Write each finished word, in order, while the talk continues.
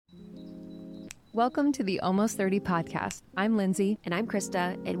Welcome to the Almost 30 podcast. I'm Lindsay. And I'm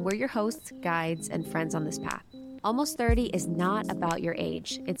Krista, and we're your hosts, guides, and friends on this path. Almost 30 is not about your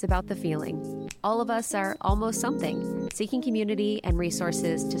age. It's about the feeling. All of us are almost something, seeking community and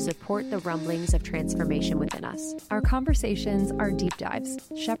resources to support the rumblings of transformation within us. Our conversations are deep dives,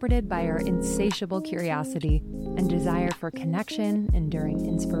 shepherded by our insatiable curiosity and desire for connection, enduring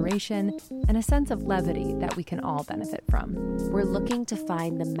inspiration, and a sense of levity that we can all benefit from. We're looking to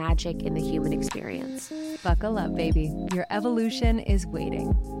find the magic in the human experience. Buckle up, baby. Your evolution is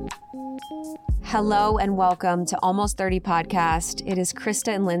waiting. Hello and welcome to Almost 30 podcast. It is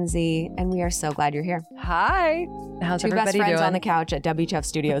Krista and Lindsay, and we are so glad you're here. Hi. How's Two everybody best friends doing? on the couch at WTF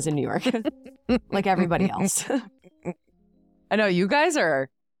Studios in New York, like everybody else. I know you guys are,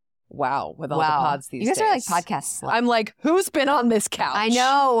 wow, with all the pods these days. You guys are like podcast sluts. I'm like, who's been on this couch? I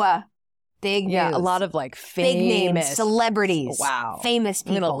know. Big news. Yeah, a lot of like famous. Big names, celebrities. Wow. Famous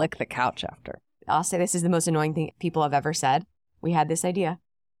people. I'm going to lick the couch after. I'll say this is the most annoying thing people have ever said. We had this idea.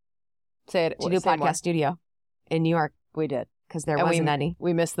 Say it. To do a podcast studio in New York. We did. Because there wasn't any.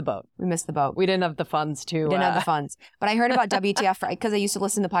 We missed the boat. We missed the boat. We didn't have the funds to. We didn't have the funds. But I heard about WTF because I used to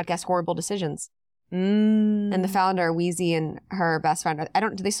listen to the podcast Horrible Decisions. And the founder, Wheezy, and her best friend,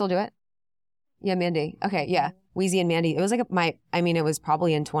 do they still do it? Yeah, Mandy. Okay, yeah. Wheezy and Mandy. It was like it was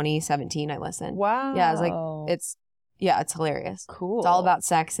probably in 2017 I listened. Wow. Yeah, I was like, it's hilarious. Cool. It's all about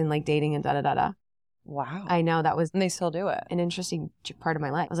sex and like dating and da-da-da-da. Wow. I know, that was And they still do it. an interesting part of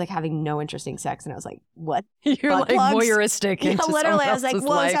my life. I was like having no interesting sex and I was like, what? You're Butt like plugs? voyeuristic. Yeah, into literally. someone I was like, else's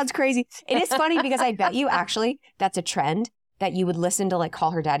whoa, life. sounds crazy. It is funny because I bet you actually that's a trend that you would listen to like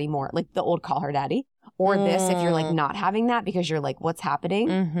Call Her Daddy more, like the old Call Her Daddy, or this if you're like not having that because you're like, what's happening?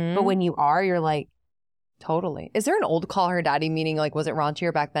 Mm-hmm. But when you are, you're like, Totally. Is there an old Call Her Daddy, meaning like, was it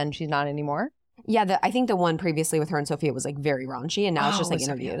raunchier back then? She's not anymore? yeah, I think the one previously with her and Sophia was like very raunchy and now it's just like Oh,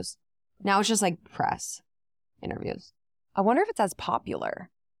 Sophia. interviews. Now it's just like press interviews. I wonder if it's as popular.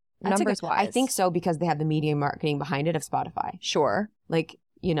 That's a good- Numbers wise. I think so because they have the media marketing behind it of Spotify. Sure. Like,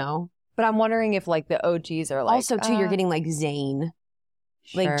 you know. But I'm wondering if like the OGs are like. Also, too, you're getting like Zayn.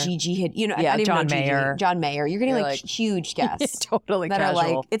 sure. Like Gigi had, Yeah, I don't even John know Gigi. Mayer. John Mayer. You're getting You're like like- huge guests totally that casual.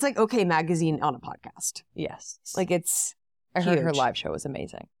 are like, it's like OK Magazine on a podcast. yes. Like it's I heard her huge. live show was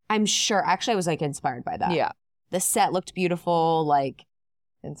amazing. I'm sure. Actually, I was like inspired by that. Yeah. The set looked beautiful. Like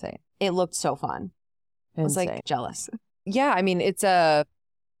Insane. it looked so fun. I was Insane. like jealous. Yeah, I mean, it's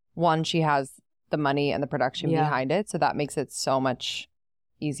one, she has the money and the production Yeah. behind it, so that makes it so much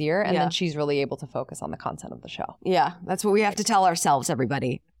easier. And Yeah. then she's really able to focus on the content of the show. Yeah, that's what we have to tell ourselves,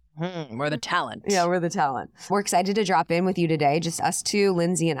 everybody. We're the talent. Yeah, we're the talent. We're excited to drop in with you today. Just us two,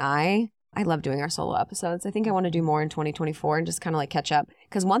 Lindsay and I. I love doing our solo episodes. I think I want to do more in 2024 and just kind of like catch up.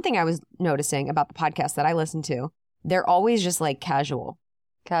 Because one thing I was noticing about the podcast that I listen to, they're always just like casual.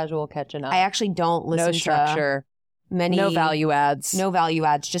 Casual catching up. I actually don't listen no to structure. many. No value adds. No value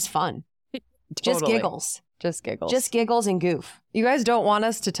adds. Just fun. Just Totally. giggles. Just giggles. Just giggles and goof. You guys don't want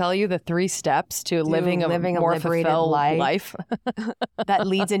us to tell you the 3 steps to living a more liberated fulfilled life. life? That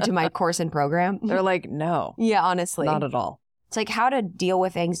leads into my course and program. They're like, no, Yeah, honestly. not at all. It's like how to deal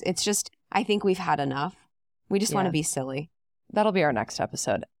with things. It's just, I think we've had enough. We just want to Yes. be silly. That'll be our next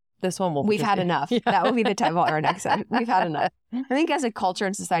episode. This one will. We've had enough. Yeah. That will be the title of our next episode. We've had enough. I think as a culture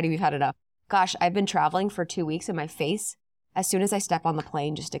and society, we've had enough. Gosh, I've been traveling for 2 weeks and my face, as soon as I step on the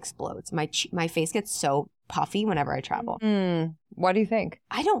plane, just explodes. My face gets so puffy whenever I travel. What do you think?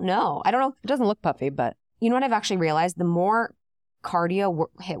 I don't know. It doesn't look puffy, but You know what I've actually realized? The more cardio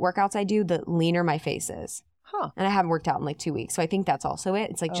hit workouts I do, the leaner my face is. And I haven't worked out in like 2 weeks. So I think that's also it.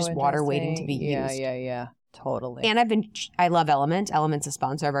 It's like just water waiting to be used. Yeah. Totally. And I love Element. Element's a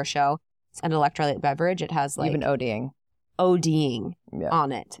sponsor of our show. It's an electrolyte beverage. It has like even ODing ODing Yeah.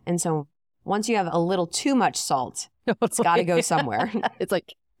 on it. And so once you have a little too much salt, it's got to go somewhere. It's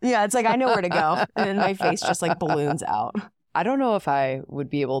like, Yeah, it's like I know where to go. And then my face just like balloons out. I don't know if I would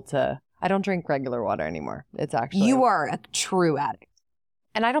be able to. I don't drink regular water anymore. It's actually You are a true addict.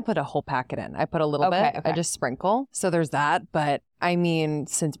 And I don't put a whole packet in. I put a little bit. Okay. I just sprinkle. So there's that. But I mean,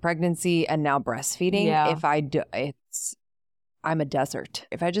 since pregnancy and now breastfeeding, Yeah. if I do, I'm a desert.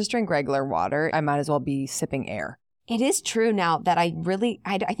 If I just drink regular water, I might as well be sipping air. It is true now that I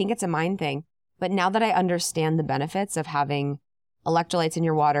think it's a mind thing. But now that I understand the benefits of having electrolytes in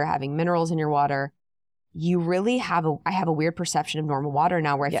your water, having minerals in your water, you really I have a weird perception of normal water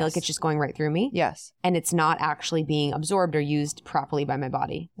now where I feel like it's just going right through me. Yes. And it's not actually being absorbed or used properly by my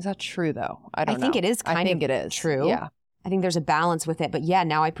body. Is that true though? I don't know. I think it is I think it is true. Yeah. I think there's a balance with it. But yeah,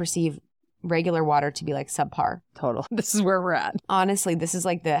 now I perceive regular water to be like subpar. Total. This is where we're at. Honestly, this is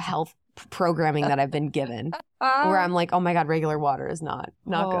like the health programming that I've been given where I'm like, oh my God, regular water is not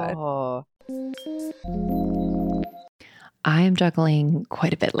good. I am juggling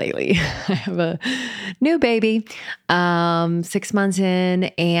quite a bit lately. I have a new baby, 6 months in,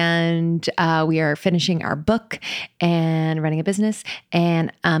 and we are finishing our book and running a business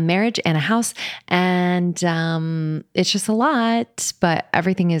and a marriage and a house. And it's just a lot, but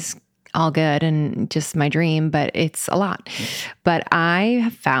everything is all good and just my dream, but it's a lot. But I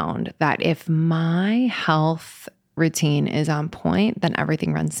have found that if my health routine is on point, then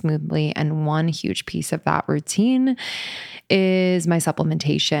everything runs smoothly. And one huge piece of that routine is my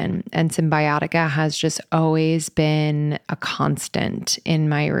supplementation. And Symbiotica has just always been a constant in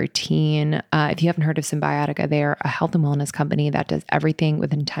my routine. If you haven't heard of Symbiotica, they're a health and wellness company that does everything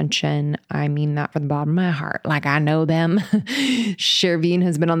with intention. I mean that from the bottom of my heart. Like, I know them. Sherveen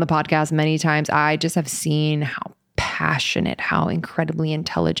has been on the podcast many times. I just have seen how passionate, how incredibly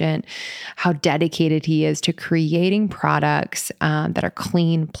intelligent, how dedicated he is to creating products that are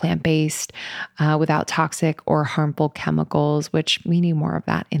clean, plant-based, without toxic or harmful chemicals, which we need more of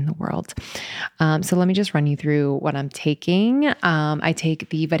that in the world. So let me just run you through what I'm taking. I take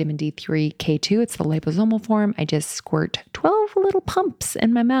the vitamin D3 K2. It's the liposomal form. I just squirt 12 little pumps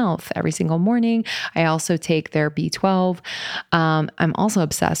in my mouth every single morning. I also take their B12. I'm also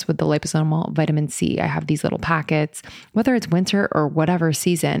obsessed with the liposomal vitamin C. I have these little packets. Whether it's winter or whatever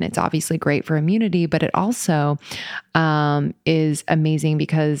season, it's obviously great for immunity, but it also is amazing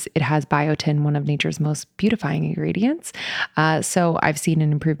because it has biotin, one of nature's most beautifying ingredients. So I've seen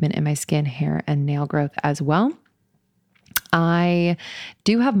an improvement in my skin, hair, and nail growth as well. I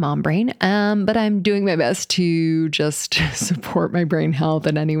do have mom brain, but I'm doing my best to just support my brain health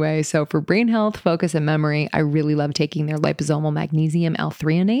in any way. So for brain health, focus, and memory, I really love taking their liposomal magnesium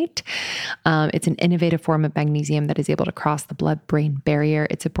L-threonate. It's an innovative form of magnesium that is able to cross the blood-brain barrier.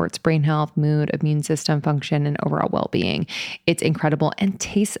 It supports brain health, mood, immune system function, and overall well-being. It's incredible and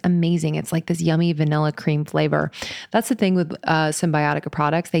tastes amazing. It's like this yummy vanilla cream flavor. That's the thing with Symbiotica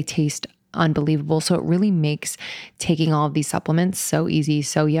products. They taste unbelievable. So it really makes taking all of these supplements so easy,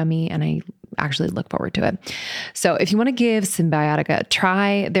 so yummy, and I actually look forward to it. So if you want to give Symbiotica a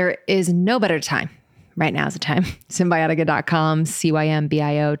try, there is no better time. Right now is the time. Symbiotica.com,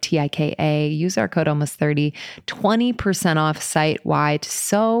 CYMBIOTIKA. Use our code almost30, 20% off site-wide.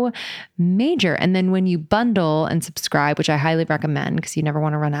 So major. And then when you bundle and subscribe, which I highly recommend because you never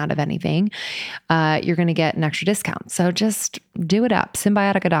want to run out of anything, you're going to get an extra discount. So just do it up.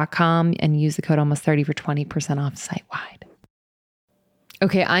 Symbiotica.com and use the code almost30 for 20% off site-wide.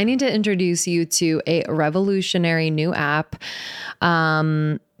 Okay, I need to introduce you to a revolutionary new app,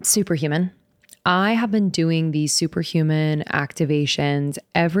 Superhuman. I have been doing these superhuman activations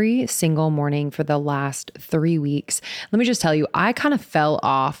every single morning for the last 3 weeks. Let me just tell you, I kind of fell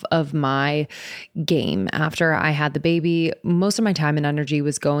off of my game after I had the baby. Most of my time and energy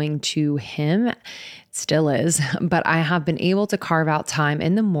was going to him. Still is, but I have been able to carve out time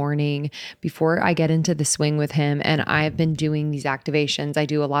in the morning before I get into the swing with him. And I've been doing these activations. I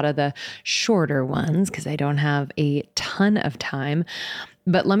do a lot of the shorter ones because I don't have a ton of time.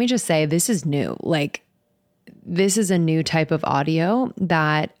 But let me just say, this is new. Like, this is a new type of audio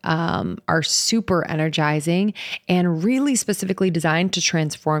that are super energizing and really specifically designed to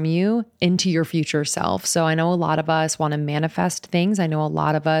transform you into your future self. So I know a lot of us want to manifest things. I know a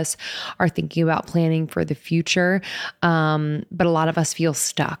lot of us are thinking about planning for the future, but a lot of us feel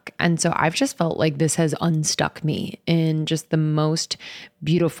stuck. And so I've just felt like this has unstuck me in just the most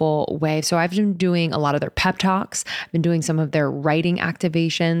beautiful way. So I've been doing a lot of their pep talks. I've been doing some of their writing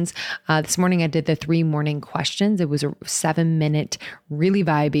activations. This morning I did the 3 morning questions. It was a 7-minute, really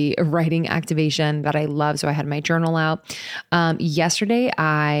vibey writing activation that I love. So I had my journal out. Yesterday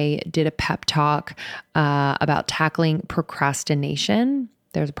I did a pep talk about tackling procrastination.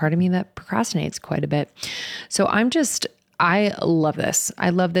 There's a part of me that procrastinates quite a bit. So I love this. I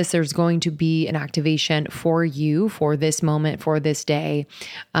love this. There's going to be an activation for you for this moment, for this day.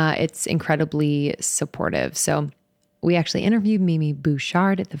 It's incredibly supportive. So we actually interviewed Mimi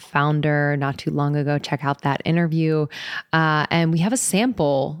Bouchard, the founder, not too long ago. Check out that interview. And we have a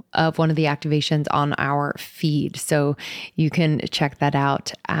sample of one of the activations on our feed. So you can check that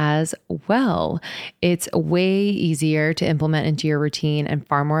out as well. It's way easier to implement into your routine and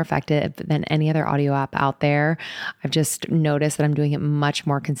far more effective than any other audio app out there. I've just noticed that I'm doing it much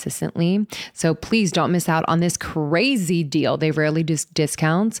more consistently. So please don't miss out on this crazy deal. They rarely do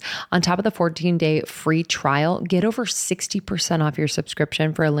discounts. On top of the 14-day free trial, get over 60% off your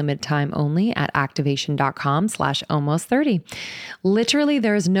subscription for a limited time only at activation.com/almost30. Literally,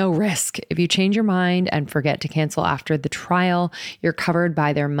 there is no risk. If you change your mind and forget to cancel after the trial, you're covered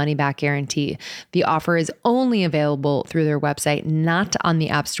by their money-back guarantee. The offer is only available through their website, not on the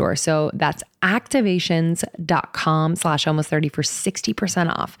App Store. So that's activations.com/almost30 for 60%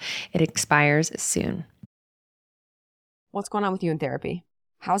 off. It expires soon. What's going on with you in therapy?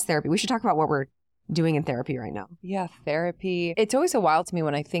 How's therapy? We should talk about what we're doing in therapy right now. Yeah, therapy. It's always a while to me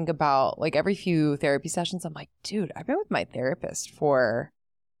when I think about like every few therapy sessions, I'm like, dude, I've been with my therapist for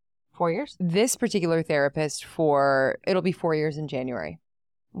 4 years? this particular therapist it'll be 4 years in January.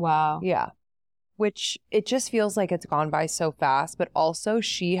 Wow. Yeah. Which it just feels like it's gone by so fast, but also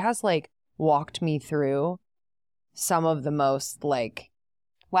she has like walked me through some of the most like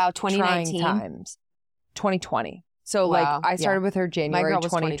Wow, trying 2019. times. 2020. So Wow. like I started with her My January girl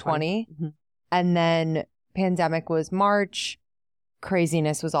was 2020. Mhm. And then pandemic was March,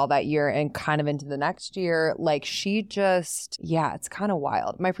 craziness was all that year and kind of into the next year. Like she just, yeah, it's kind of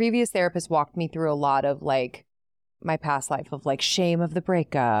wild. My previous therapist walked me through a lot of like my past life of like shame of the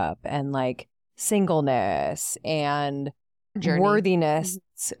breakup and like singleness and Journey. worthiness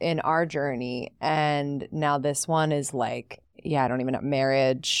in our journey. And now this one is like, yeah, I don't even know,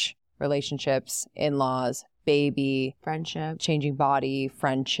 marriage, relationships, in-laws, baby, Friendship. changing body,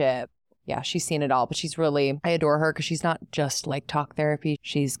 friendship. Yeah, she's seen it all, but I adore her because she's not just like talk therapy.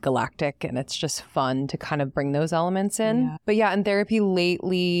 She's galactic and it's just fun to kind of bring those elements in. Yeah. But yeah, in therapy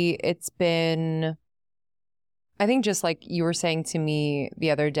lately, it's been, I think just like you were saying to me the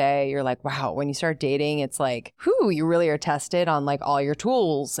other day, you're like, wow, when you start dating, it's like, whew, you really are tested on like all your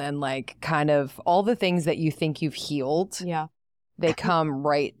tools and like kind of all the things that you think you've healed. Yeah. They come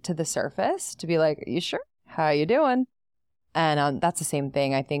right to the surface to be like, are you sure? How you doing? And that's the same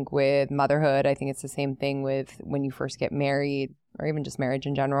thing, I think, with motherhood. I think it's the same thing with when you first get married or even just marriage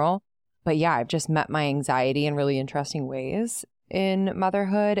in general. But yeah, I've just met my anxiety in really interesting ways in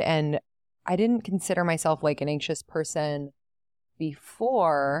motherhood. And I didn't consider myself like an anxious person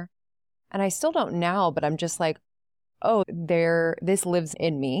before. And I still don't now, but I'm just like, oh, this lives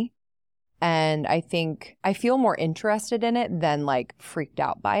in me. And I think I feel more interested in it than like freaked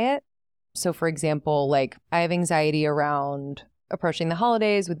out by it. So for example, like I have anxiety around approaching the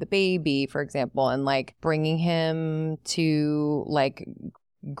holidays with the baby, for example, and like bringing him to like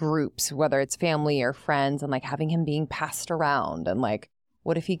groups, whether it's family or friends, and like having him being passed around and like,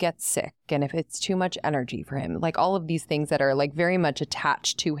 what if he gets sick? And if it's too much energy for him, like all of these things that are like very much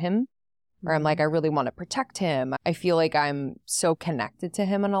attached to him, where I'm like, I really want to protect him. I feel like I'm so connected to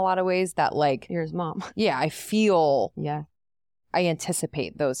him in a lot of ways that like, You're his mom. yeah, Yeah. I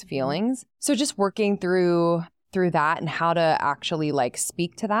anticipate those feelings. So just working through that and how to actually like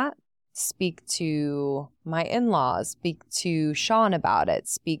speak to that, speak to my in-laws, speak to Sean about it,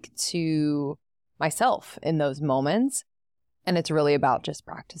 speak to myself in those moments. And it's really about just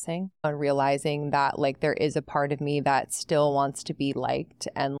practicing and realizing that like there is a part of me that still wants to be liked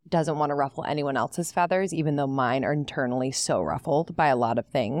and doesn't want to ruffle anyone else's feathers, even though mine are internally so ruffled by a lot of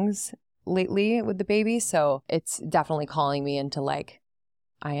things lately with the baby. So it's definitely calling me into like,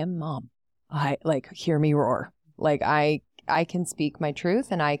 I am mom. I like, hear me roar. Like I can speak my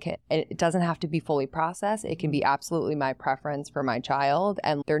truth and it doesn't have to be fully processed. It can be absolutely my preference for my child.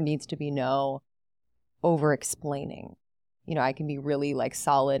 And there needs to be no over explaining. You know, I can be really like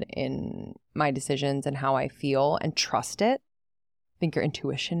solid in my decisions and how I feel and trust it. I think your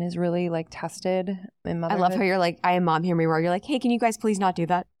intuition is really like tested in I motherhood. love how you're like, I am mom, hear me roar. You're like, hey, can you guys please not do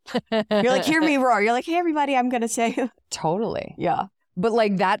that? You're like, hear me roar. You're like, hey, everybody, I'm going to say. Totally. Yeah. But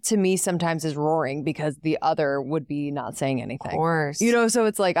like that to me sometimes is roaring because the other would be not saying anything. Of course. You know, so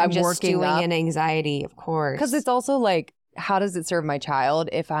it's like I'm just working stewing up. in anxiety, of course. Because it's also like, how does it serve my child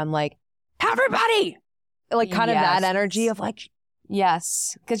if I'm like, everybody? Like kind of that Yes. energy of like,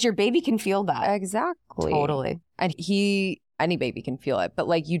 yes, because your baby can feel that. exactly. Totally. And any baby can feel it. But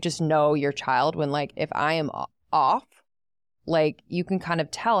like you just know your child when like if I am off, like you can kind of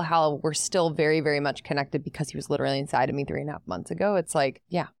tell how we're still very, very much connected because he was literally inside of me 3.5 months ago. It's like,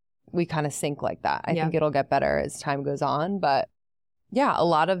 yeah, we kind of sync like that. I think it'll get better as time goes on. But yeah, a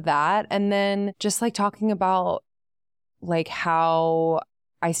lot of that. And then just like talking about like how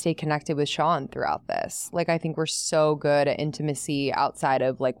I stay connected with Sean throughout this. Like, I think we're so good at intimacy outside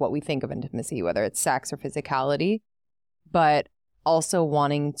of like what we think of intimacy, whether it's sex or physicality, but also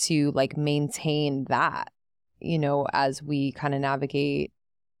wanting to like maintain that, you know, as we kind of navigate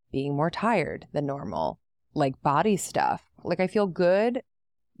being more tired than normal, like body stuff. Like, I feel good,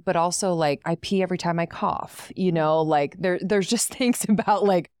 but also like I pee every time I cough, you know, like there's just things about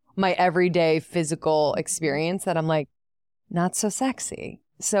like my everyday physical experience that I'm like, not so sexy.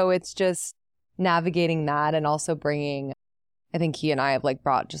 So it's just navigating that and also bringing, I think he and I have like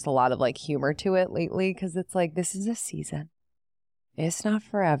brought just a lot of like humor to it lately because it's like, this is a season. It's not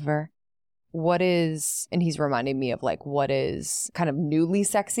forever. What is, and he's reminding me of like what is kind of newly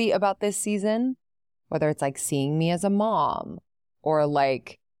sexy about this season, whether it's like seeing me as a mom or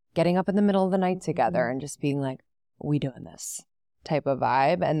like getting up in the middle of the night together and just being like, we doing this type of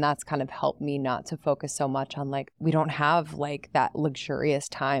vibe. And that's kind of helped me not to focus so much on like, we don't have like that luxurious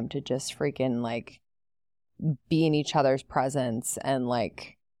time to just freaking like be in each other's presence and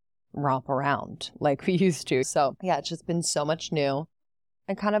like romp around like we used to. So yeah, it's just been so much new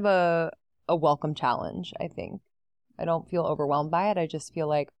and kind of a welcome challenge, I think. I don't feel overwhelmed by it. I just feel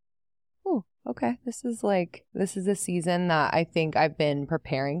like, oh, okay, this is a season that I think I've been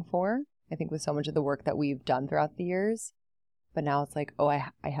preparing for. I think with so much of the work that we've done throughout the years. But now it's like, oh,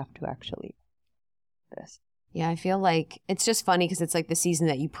 I have to actually do this. Yeah, I feel like it's just funny because it's like the season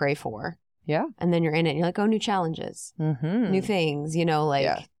that you pray for. Yeah. And then you're in it and you're like, oh, new challenges, new things, you know, like,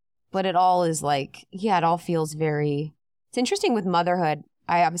 Yeah. But it all is like, yeah, it all feels very, it's interesting with motherhood.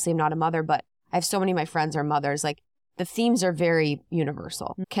 I obviously am not a mother, but I have so many of my friends are mothers. Like the themes are very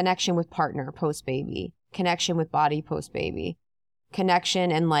universal. Connection with partner post-baby, connection with body post-baby,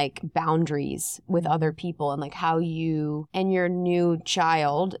 connection and like boundaries with other people and like how you and your new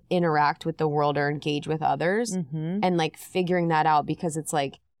child interact with the world or engage with others and like figuring that out because it's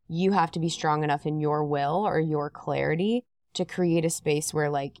like you have to be strong enough in your will or your clarity to create a space where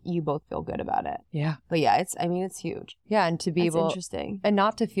like you both feel good about it. Yeah. But yeah, it's huge. Yeah. And to be That's able, interesting. and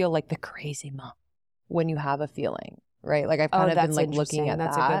not to feel like the crazy mom when you have a feeling, right? Like I've kind of been like looking at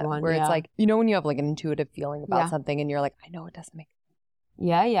that's that a good one. where Yeah. it's like, you know, when you have like an intuitive feeling about Yeah. something and you're like, I know it doesn't make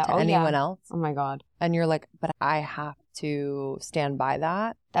Yeah. to anyone else. Oh my God. And you're like, but I have to stand by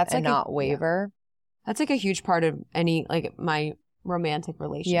that That's and like not waver. That's like a huge part of any, like my romantic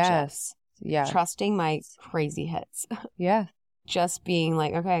relationships. Yeah. Trusting my crazy hits. Yeah. Just being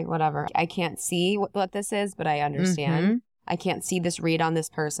like, okay, whatever. I can't see what this is, but I understand. I can't see this read on this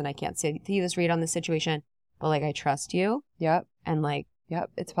person. I can't see this read on this situation, but like, I trust you. Yep. And like,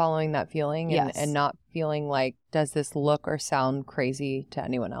 Yep. It's following that feeling Yes. and not feeling like, does this look or sound crazy to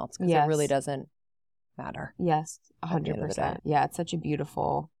anyone else? Because Yes. it really doesn't matter. yes, At the end of the day. 100%. Yeah, it's such a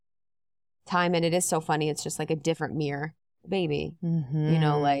beautiful time. And it is so funny. It's just like a different mirror, baby. You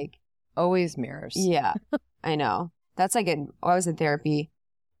know, like, always mirrors. yeah, I know. That's like, I was in therapy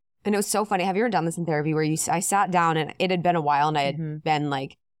and it was so funny. Have you ever done this in therapy where I sat down and it had been a while and I had been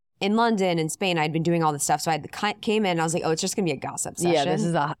like in London and Spain. I'd been doing all this stuff. So I came in and I was like, oh, it's just going to be a gossip session. Yeah, this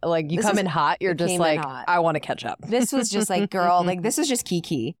is you come in hot. You're just like, I want to catch up. This was just like, girl, like this was just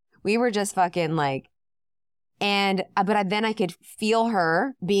Kiki. We were just fucking like, and, but then I could feel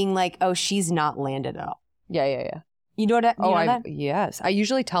her being like, oh, she's not landed at all. Yeah. You know what? Yes. I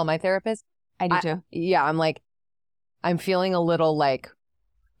usually tell my therapist. I do too. Yeah, I'm like, I'm feeling a little like,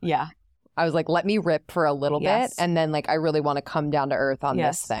 yeah. I was like, let me rip for a little Yes. bit. And then like, I really want to come down to earth on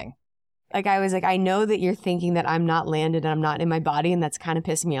Yes. this thing. Like I was like, I know that you're thinking that I'm not landed and I'm not in my body. And that's kind of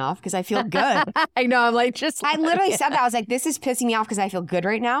pissing me off because I feel good. I know. I'm like, I literally said that. I was like, this is pissing me off because I feel good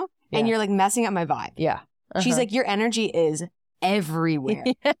right now. And Yeah. you're like messing up my vibe. Yeah. She's like, your energy is everywhere.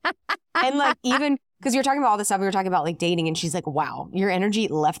 And like, even because you're talking about all this stuff, we were talking about like dating, and she's like, wow, your energy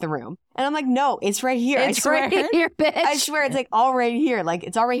left the room. And I'm like, no, it's right here. It's right here, bitch. I swear it's like all right here. Like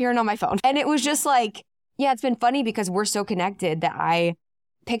it's all right here and on my phone. And it was just like, yeah, it's been funny because we're so connected that I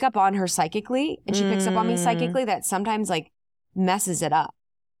pick up on her psychically and she picks up on me psychically that sometimes like messes it up.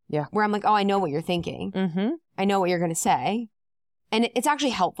 Yeah. Where I'm like, oh, I know what you're thinking. I know what you're going to say. And it's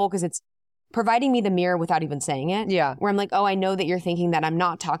actually helpful because it's providing me the mirror without even saying it. Yeah. Where I'm like, oh, I know that you're thinking that I'm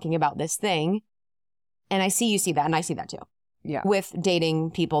not talking about this thing. And I see you see that. And I see that too. Yeah. With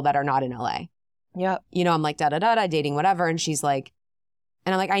dating people that are not in LA. Yep. You know, I'm like, da-da-da-da, dating whatever. And she's like,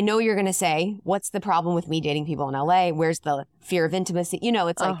 and I'm like, I know you're going to say, what's the problem with me dating people in LA? Where's the fear of intimacy? You know,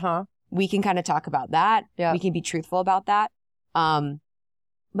 it's like, we can kind of talk about that. Yeah. We can be truthful about that.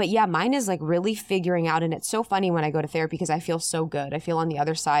 But yeah, mine is like really figuring out. And it's so funny when I go to therapy because I feel so good. I feel on the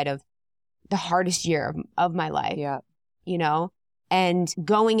other side of the hardest year of my life. Yeah. You know, and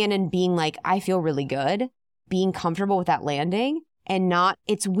going in and being like, I feel really good, being comfortable with that landing and not,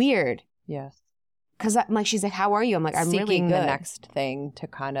 it's weird. Yes. Cause I'm like, she's like, how are you? I'm like, I'm really good. Seeking the next thing to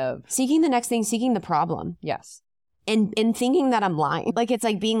kind of. Seeking the next thing, seeking the problem. Yes. And thinking that I'm lying. Like, it's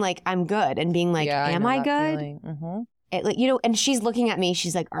like being like, I'm good. And being like, Yeah, am I good? It, like, you know, and she's looking at me.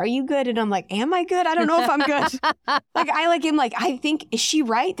 She's like, are you good? And I'm like, am I good? I don't know if I'm good. Like, I like him. Like, I think, is she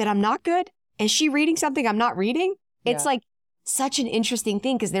right that I'm not good? Is she reading something I'm not reading? It's Yeah. like such an interesting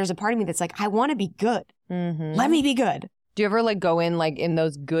thing because there's a part of me that's like, I want to be good. Mm-hmm. Let me be good. Do you ever like go in like in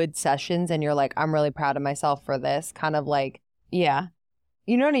those good sessions and you're like, I'm really proud of myself for this? Kind of like, Yeah.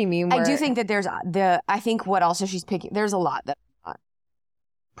 you know what I mean? I do think that I think what also she's picking, there's a lot that I'm not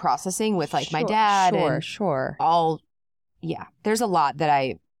processing with like my dad and Sure. yeah, there's a lot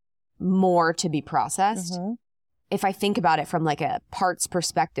that more to be processed. Mm-hmm. If I think about it from like a parts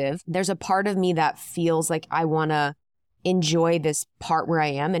perspective, there's a part of me that feels like I want to enjoy this part where I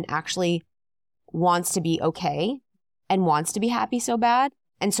am and actually wants to be okay and wants to be happy so bad.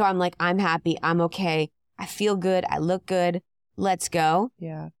 And so I'm like, I'm happy. I'm okay. I feel good. I look good. Let's go.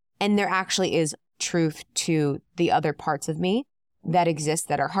 Yeah. And there actually is truth to the other parts of me that exist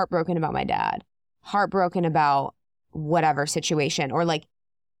that are heartbroken about my dad, heartbroken about whatever situation, or like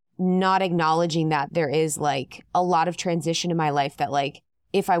not acknowledging that there is like a lot of transition in my life that like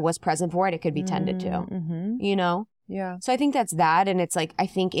if I was present for it, it could be tended to, Mm-hmm. you know? Yeah. So I think that's that. And it's like, I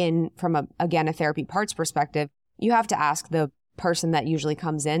think from a therapy parts perspective, you have to ask the person that usually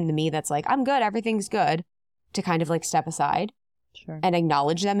comes in, the me that's like, I'm good, everything's good, to kind of like step aside. Sure. And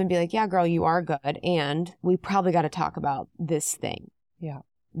acknowledge them and be like, yeah, girl, you are good. And we probably got to talk about this thing. Yeah.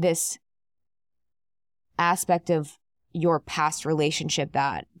 This aspect of your past relationship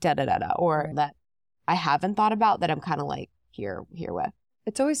that da-da-da-da, or Right. that I haven't thought about that I'm kind of like here with.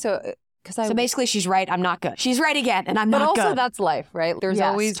 It's always so, because So basically she's right. I'm not good. She's right again. And I'm but not also good. that's life, right? There's Yes,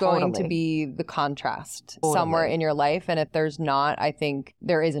 always going to totally. be the contrast Totally. somewhere in your life. And if there's not, I think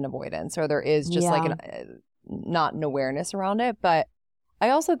there is an avoidance or there is just like not an awareness around it. But I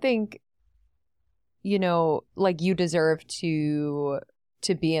also think, you know, like you deserve to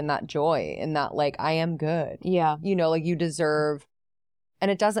be in that joy, in that like, I am good. Yeah. You know, like you deserve, and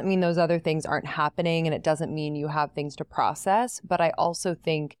it doesn't mean those other things aren't happening and it doesn't mean you have things to process. But I also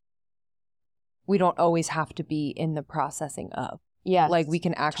think we don't always have to be in the processing of. Yeah. Like we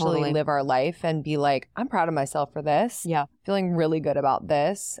can actually Totally. live our life and be like, I'm proud of myself for this. Yeah. Feeling really good about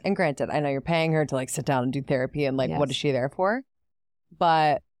this. And granted, I know you're paying her to like sit down and do therapy and like, what Yes. is she there for?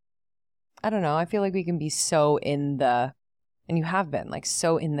 But I don't know. I feel like we can be so in the, and you have been like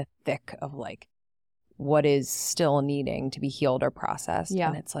so in the thick of like what is still needing to be healed or processed. Yeah.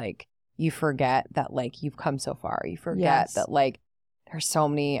 And it's like, you forget that like you've come so far. You forget Yes. that like there's so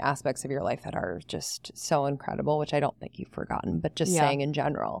many aspects of your life that are just so incredible, which I don't think you've forgotten, but just Yeah. saying in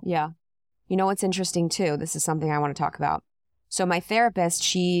general. Yeah. You know what's interesting too? This is something I want to talk about. So my therapist,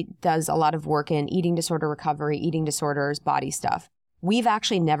 she does a lot of work in eating disorder recovery, eating disorders, body stuff. We've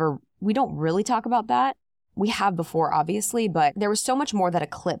actually we don't really talk about that. We have before, obviously, but there was so much more that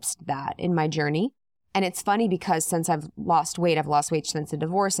eclipsed that in my journey. And it's funny because since I've lost weight since the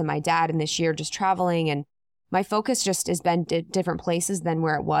divorce and my dad, and this year just traveling, and my focus just has been different places than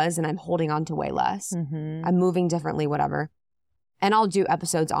where it was, and I'm holding on to way less. Mm-hmm. I'm moving differently, whatever. And I'll do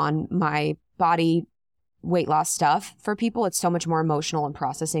episodes on my body weight loss stuff for people. It's so much more emotional and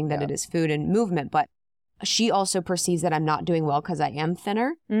processing than Yeah. it is food and movement. But she also perceives that I'm not doing well because I am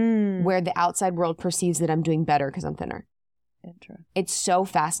thinner, where the outside world perceives that I'm doing better because I'm thinner. Interesting. It's so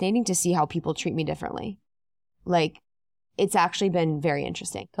fascinating to see how people treat me differently. Like, it's actually been very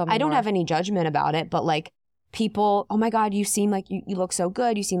interesting. Tell me I don't more. have any judgment about it, but like people, oh my God, you seem like you look so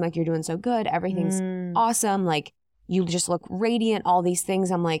good. You seem like you're doing so good. Everything's awesome. Like, you just look radiant, all these things.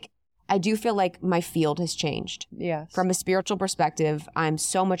 I'm like, I do feel like my field has changed. Yes. From a spiritual perspective, I'm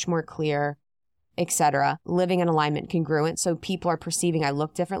so much more clear, etc. Living in alignment, congruent. So people are perceiving I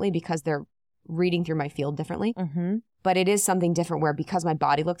look differently because they're reading through my field differently. Mm-hmm. But it is something different where because my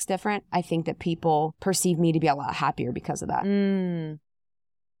body looks different, I think that people perceive me to be a lot happier because of that. And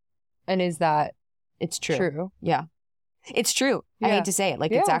is that It's true. true? Yeah. It's true. I Yeah. hate to say it.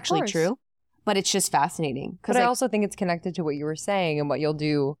 Like, Yeah, it's of actually course. true. But it's just fascinating. But I also think it's connected to what you were saying and what you'll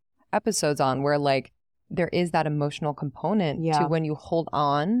do episodes on, where like there is that emotional component Yeah. to when you hold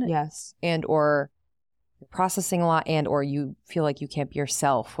on yes. and or you're processing a lot and or you feel like you can't be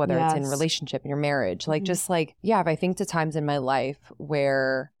yourself, whether it's in Yes. relationship, in your marriage. Like Mhm. just like, yeah, if I think to times in my life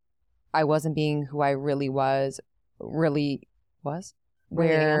where I wasn't being who I really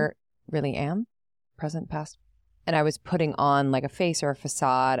am, present, past. And I was putting on like a face or a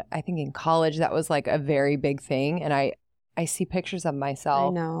facade. I think in college that was like a very big thing. And I see pictures of I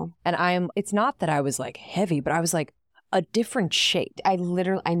myself know. and it's not that I was like heavy, but I was like a different shape. I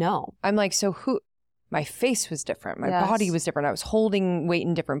know. I'm like, my face was different. My Yes. body was different. I was holding weight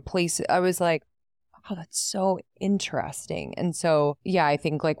in different places. I was like, oh, that's so interesting. And so, yeah, I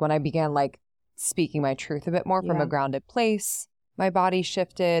think like when I began like speaking my truth a bit more from Yeah. a grounded place, my body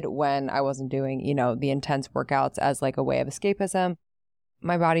shifted. When I wasn't doing, the intense workouts as like a way of escapism,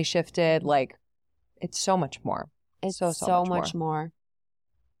 my body shifted. Like, it's so much more. It's so so much more.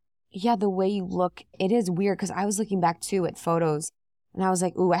 Yeah, the way you look, it is weird because I was looking back too at photos and I was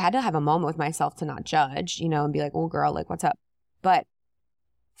like, ooh, I had to have a moment with myself to not judge, you know, and be like, oh, girl, like, what's up? But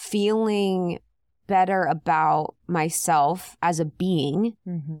feeling better about myself as a being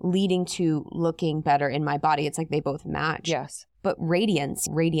leading to looking better in my body. It's like they both match. Yes. But radiance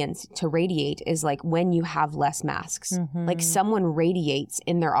to radiate is like when you have less masks. Like someone radiates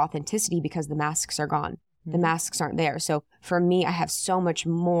in their authenticity because the masks are gone. The masks aren't there. So for me, I have so much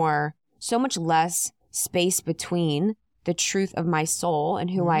less space between the truth of my soul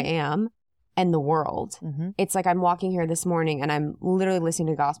and who I am and the world. It's like I'm walking here this morning and I'm literally listening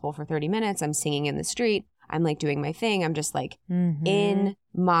to gospel for 30 minutes. I'm singing in the street. I'm like doing my thing. I'm just like in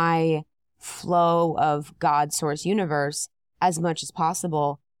my flow of God, source, universe as much as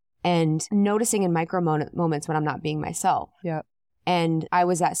possible and noticing in micro moments when I'm not being myself. Yeah. And I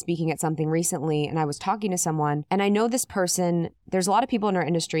was speaking at something recently and I was talking to someone and I know this person, there's a lot of people in our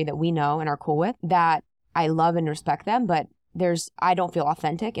industry that we know and are cool with that I love and respect them, but I don't feel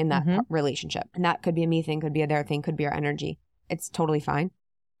authentic in that relationship. And that could be a me thing, could be a their thing, could be our energy. It's totally fine.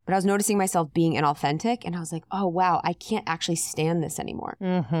 But I was noticing myself being inauthentic and I was like, oh, wow, I can't actually stand this anymore.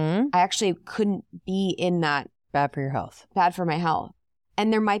 I actually couldn't be in that. Bad for your health. Bad for my health.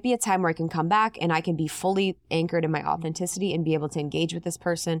 And there might be a time where I can come back and I can be fully anchored in my authenticity and be able to engage with this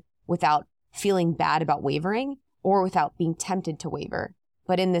person without feeling bad about wavering or without being tempted to waver.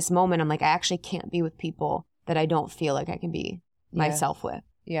 But in this moment, I'm like, I actually can't be with people that I don't feel like I can be myself with.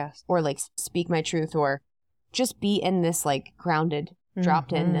 Yes. Or like speak my truth or just be in this like grounded,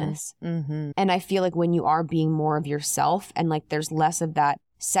 dropped inness. And I feel like when you are being more of yourself and like there's less of that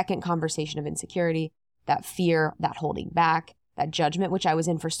second conversation of insecurity, that fear, that holding back, that judgment, which I was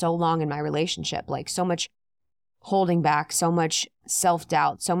in for so long in my relationship, like so much holding back, so much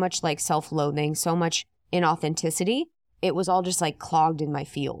self-doubt, so much like self-loathing, so much inauthenticity. It was all just like clogged in my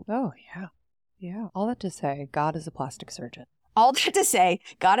field. Oh, yeah. Yeah. All that to say, God is a plastic surgeon. All that to say,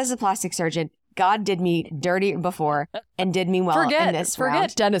 God is a plastic surgeon. God did me dirty before and did me well in this round.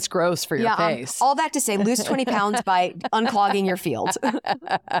 Forget Dennis Gross for your face. All that to say, lose 20 pounds by unclogging your field.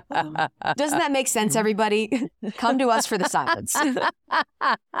 Doesn't that make sense, everybody? Come to us for the science.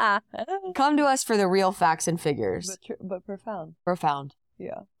 Come to us for the real facts and figures. But profound. Profound.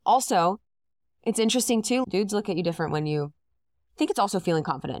 Yeah. Also, it's interesting too. Dudes look at you different when you think it's also feeling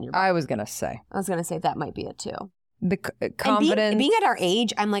confident in your body. I was going to say that might be it too. The confidence. And being at our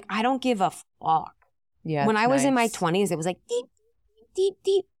age, I'm like, I don't give a fuck. Yeah. When I was in my 20s, it was like deep, deep,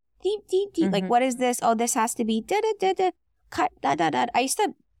 deep, deep, deep, deep. Like, what is this? Oh, this has to be cut, I used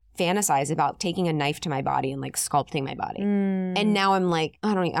to fantasize about taking a knife to my body and like sculpting my body. And now I'm like,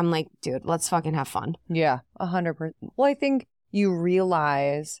 I'm like, dude, let's fucking have fun. Yeah, 100%. Well, I think you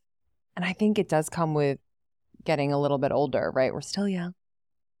realize, and I think it does come with getting a little bit older, right? We're still young.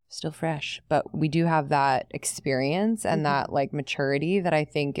 Still fresh, but we do have that experience and that like maturity that I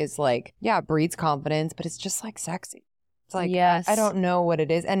think is like, yeah, breeds confidence, but it's just like sexy. It's like, yes. I don't know what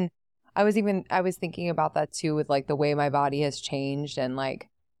it is. And I was thinking about that too with like the way my body has changed and like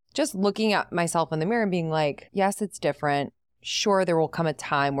just looking at myself in the mirror and being like, yes, it's different. Sure, there will come a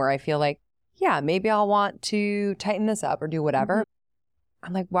time where I feel like, yeah, maybe I'll want to tighten this up or do whatever.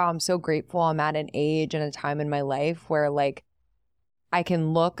 I'm like, wow, I'm so grateful I'm at an age and a time in my life where like I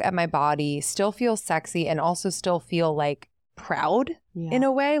can look at my body, still feel sexy, and also still feel like proud in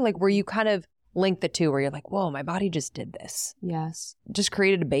a way, like where you kind of link the two, where you're like, whoa, my body just did this. Yes. Just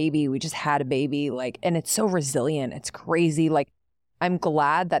created a baby. We just had a baby. Like, and it's so resilient. It's crazy. Like, I'm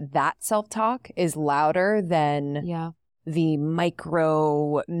glad that self-talk is louder than the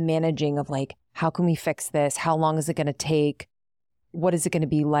micro managing of like, how can we fix this? How long is it going to take? What is it going to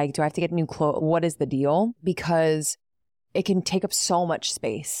be like? Do I have to get new clothes? What is the deal? Because it can take up so much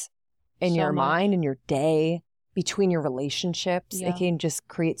space in your mind, in your day, between your relationships. It can just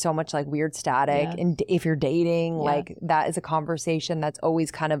create so much like weird static. And if you're dating, like that is a conversation that's always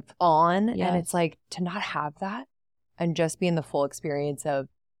kind of on. And it's like to not have that and just be in the full experience of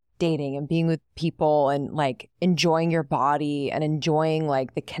dating and being with people and like enjoying your body and enjoying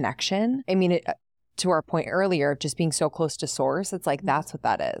like the connection. I mean, to our point earlier of just being so close to source, it's like that's what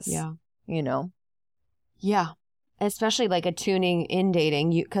that is. Yeah. You know? Yeah. Especially like attuning in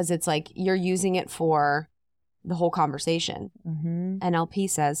dating, because it's like you're using it for the whole conversation. NLP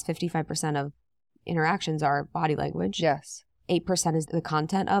says 55% of interactions are body language. Yes. 8% is the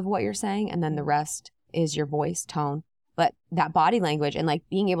content of what you're saying. And then the rest is your voice, tone. But that body language and like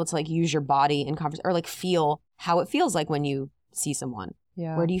being able to like use your body in conversation or like feel how it feels like when you see someone.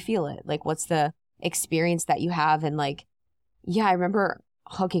 Yeah. Where do you feel it? Like what's the experience that you have? And like, yeah, I remember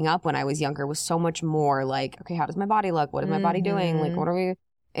hooking up when I was younger was so much more like, okay, how does my body look? What is my body doing? Like, what are we?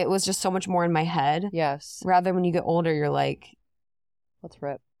 It was just so much more in my head. Yes. Rather than when you get older, you're like, Let's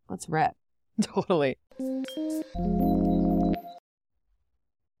rip. let's rip. Totally.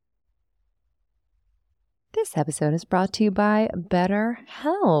 This episode is brought to you by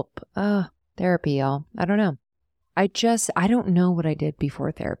BetterHelp. Therapy, y'all. I don't know. I don't know what I did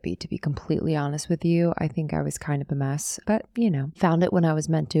before therapy, to be completely honest with you. I think I was kind of a mess, but found it when I was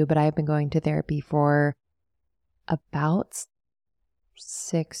meant to. But I have been going to therapy for about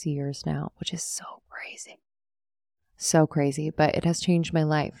 6 years now, which is so crazy. So crazy, but it has changed my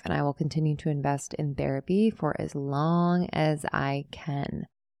life, and I will continue to invest in therapy for as long as I can.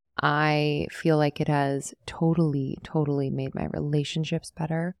 I feel like it has totally made my relationships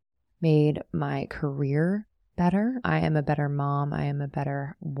better, made my career better. I am a better mom. I am a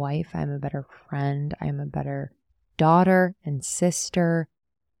better wife. I am a better friend. I am a better daughter and sister.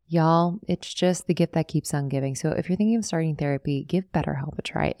 Y'all, it's just the gift that keeps on giving. So if you're thinking of starting therapy, give BetterHelp a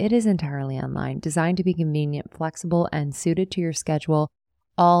try. It is entirely online, designed to be convenient, flexible, and suited to your schedule.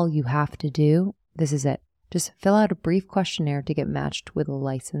 All you have to do, this is it. Just fill out a brief questionnaire to get matched with a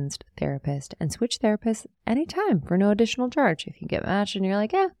licensed therapist and switch therapists anytime for no additional charge. If you get matched and you're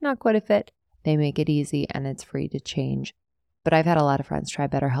like, not quite a fit, they make it easy and it's free to change. But I've had a lot of friends try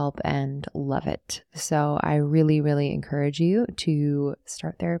BetterHelp and love it. So I really encourage you to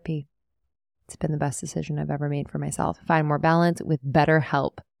start therapy. It's been the best decision I've ever made for myself. Find more balance with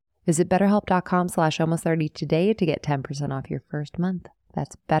BetterHelp. Visit betterhelp.com/almost30 today to get 10% off your first month.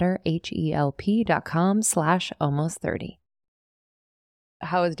 That's betterhelp.com/almost30.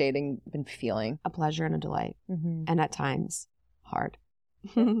 How has dating been feeling? A pleasure and a delight. And at times, hard.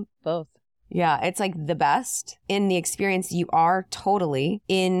 Both. Yeah, it's like the best. In the experience, you are totally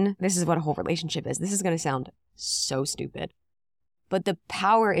in, this is what a whole relationship is. This is going to sound so stupid. But the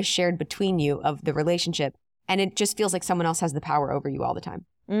power is shared between you of the relationship. And it just feels like someone else has the power over you all the time.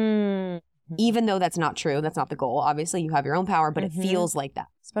 Even though that's not true. That's not the goal. Obviously, you have your own power, but it feels like that.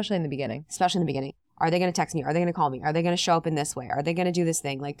 Especially in the beginning. Are they going to text me? Are they going to call me? Are they going to show up in this way? Are they going to do this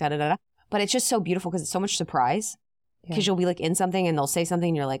thing? Like da-da-da-da. But it's just so beautiful because it's so much surprise. Because you'll be like in something and they'll say something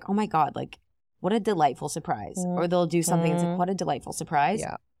and you're like, oh my God, like what a delightful surprise. Or they'll do something and it's like, what a delightful surprise.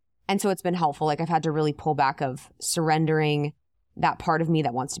 Yeah. And so it's been helpful. Like I've had to really pull back of surrendering that part of me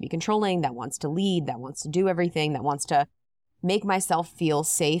that wants to be controlling, that wants to lead, that wants to do everything, that wants to make myself feel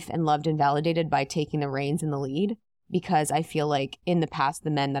safe and loved and validated by taking the reins and the lead. Because I feel like in the past, the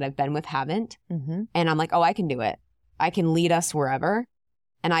men that I've been with haven't. And I'm like, oh, I can do it. I can lead us wherever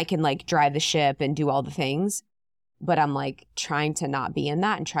and I can like drive the ship and do all the things. But I'm like trying to not be in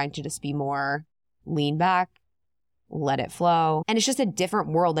that and trying to just be more lean back, let it flow. And it's just a different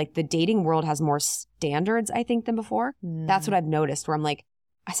world. Like the dating world has more standards, I think, than before. That's what I've noticed where I'm like,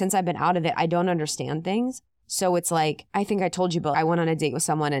 since I've been out of it, I don't understand things. So it's like, I think I told you, but I went on a date with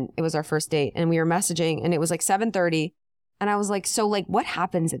someone and it was our first date and we were messaging and it was like 7:30. And I was like, so like, what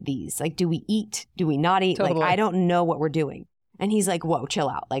happens at these? Like, do we eat? Do we not eat? Totally. Like, I don't know what we're doing. And he's like, whoa, chill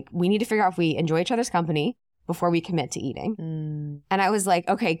out. Like, we need to figure out if we enjoy each other's company before we commit to eating. And I was like,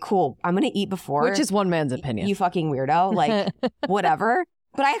 okay, cool. I'm going to eat before. Which is one man's opinion. You fucking weirdo. Like, whatever.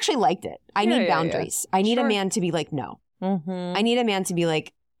 But I actually liked it. I need boundaries. I need a man to be like, no. I need a man to be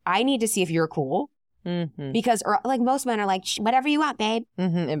like, I need to see if you're cool. Because or, like most men are like, whatever you want, babe.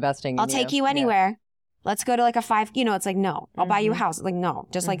 Investing. I'll take you anywhere. Yeah. Let's go to like a 5, it's like, no, I'll buy you a house. It's like, no,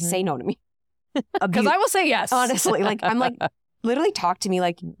 just like say no to me. Because I will say yes. Honestly, like I'm like, literally talk to me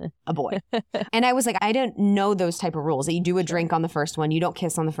like a boy. And I was like, I didn't know those type of rules that you do a drink on the first one. You don't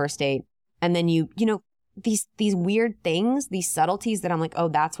kiss on the first date. And then these weird things, these subtleties that I'm like, oh,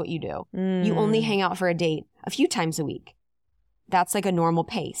 that's what you do. You only hang out for a date a few times a week. That's like a normal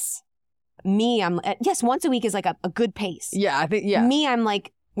pace. Me, I'm yes, once a week is like a good pace. Yeah, I think, Me, I'm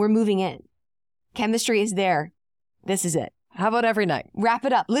like, we're moving in. Chemistry is there. This is it. How about every night? Wrap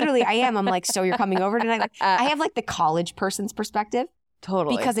it up. Literally, I am. I'm like, so you're coming over tonight? Like, I have like the college person's perspective.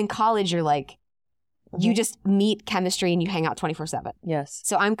 Totally. Because in college, you're like, you just meet chemistry and you hang out 24/7. Yes.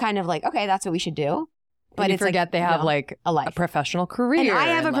 So I'm kind of like, okay, that's what we should do. But you it's forget like, they have like a life, a professional career. And I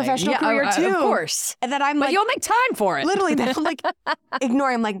have a professional career too. Of course. And then I'm but like, you'll make time for it. Literally, then I'm like,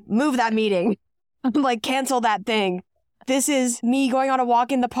 ignoring. I'm like, move that meeting. I'm like, cancel that thing. This is me going on a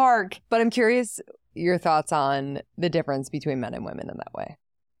walk in the park. But I'm curious your thoughts on the difference between men and women in that way.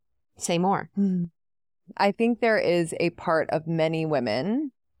 Say more. I think there is a part of many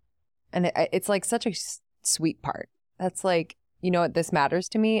women, and it's like such a sweet part. That's like, you know what, this matters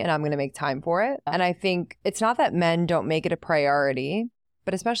to me and I'm going to make time for it. And I think it's not that men don't make it a priority.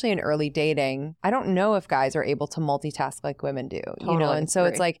 But especially in early dating, I don't know if guys are able to multitask like women do, you know? Totally And so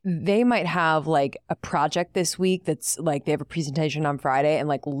it's like they might have like a project this week that's like they have a presentation on Friday and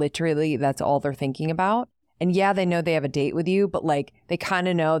like literally that's all they're thinking about. And yeah, they know they have a date with you, but like they kind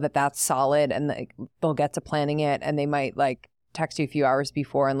of know that that's solid and like, they'll get to planning it and they might like text you a few hours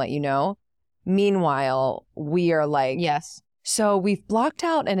before and let you know. Meanwhile, we are like, yes. So we've blocked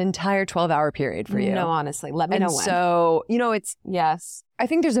out an entire 12-hour period for you. No, honestly. Let me know when. So, you know, it's, yes. I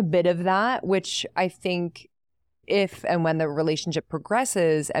think there's a bit of that, which I think if and when the relationship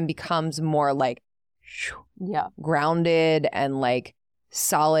progresses and becomes more like grounded and like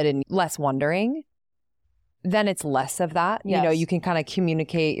solid and less wondering, then it's less of that. Yes. You know, you can kind of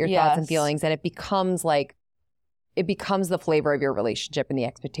communicate your thoughts and feelings and it becomes like, it becomes the flavor of your relationship and the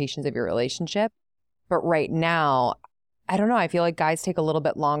expectations of your relationship. But right now, I don't know. I feel like guys take a little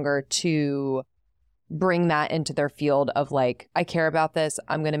bit longer to bring that into their field of like, I care about this.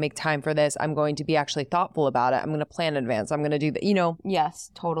 I'm going to make time for this. I'm going to be actually thoughtful about it. I'm going to plan in advance. I'm going to do that. You know? Yes,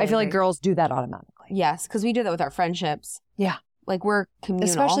 totally. I feel like girls do that automatically. Yes, because we do that with our friendships. Yeah. Like we're communal.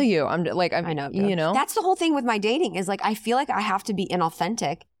 Especially you. I know. You know? That's the whole thing with my dating is like, I feel like I have to be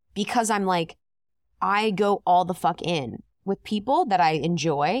inauthentic because I'm like, I go all the fuck in with people that I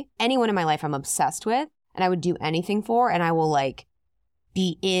enjoy. Anyone in my life I'm obsessed with. And I would do anything for, and I will like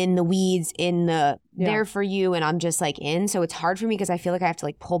be in the weeds, in the there for you, and I'm just like in. So it's hard for me because I feel like I have to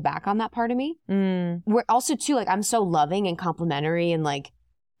like pull back on that part of me. We're also too like I'm so loving and complimentary, and like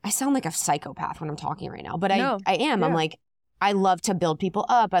I sound like a psychopath when I'm talking right now, but I am. Yeah. I'm like I love to build people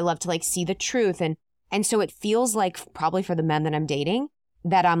up. I love to like see the truth, and so it feels like probably for the men that I'm dating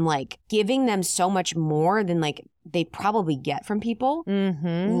that I'm like giving them so much more than like they probably get from people.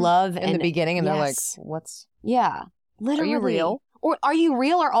 Love in the beginning, and they're like, "What's?" Yeah, literally. Are you real? Or are you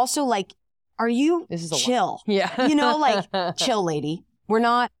real? Or also like, are you this is chill? Yeah, you know, like chill, lady. We're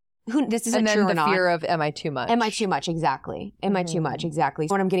not. This isn't true or not. And then the fear of, am I too much? Am I too much? Exactly. Am I too much? Exactly.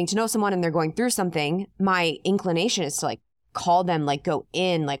 When I'm getting to know someone and they're going through something, my inclination is to like call them, like go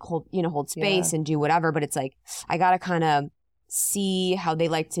in, like hold space and do whatever. But it's like I gotta kind of see how they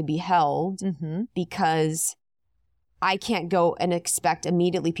like to be held because I can't go and expect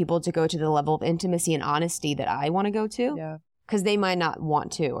immediately people to go to the level of intimacy and honesty that I want to go to. Yeah. Because they might not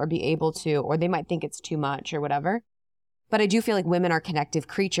want to or be able to, or they might think it's too much or whatever. But I do feel like women are connective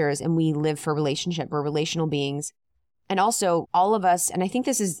creatures and we live for relationship. We're relational beings. And also all of us, and I think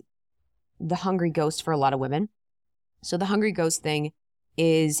this is the hungry ghost for a lot of women. So the hungry ghost thing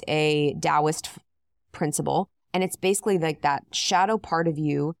is a Taoist principle. And it's basically like that shadow part of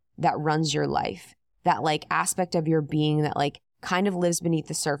you that runs your life, that like aspect of your being that like kind of lives beneath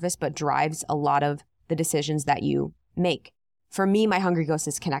the surface, but drives a lot of the decisions that you make. For me, my hungry ghost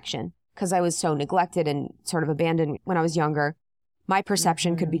is connection because I was so neglected and sort of abandoned when I was younger. My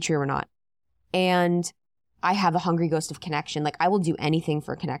perception could be true or not. And I have a hungry ghost of connection. Like I will do anything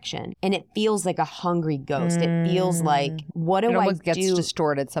for connection. And it feels like a hungry ghost. It feels like, what do I do? It almost gets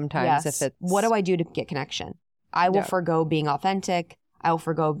distorted sometimes if it's... What do I do to get connection? I will forgo being authentic. I will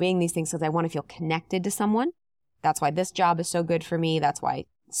forgo being these things because I want to feel connected to someone. That's why this job is so good for me. That's why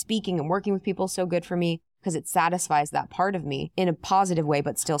speaking and working with people is so good for me because it satisfies that part of me in a positive way,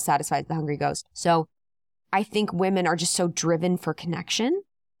 but still satisfies the hungry ghost. So I think women are just so driven for connection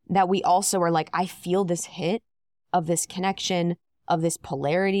that we also are like, I feel this hit of this connection, of this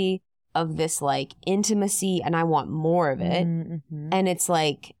polarity, of this like intimacy, and I want more of it. And it's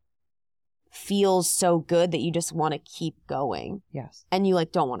like, feels so good that you just want to keep going. Yes. And you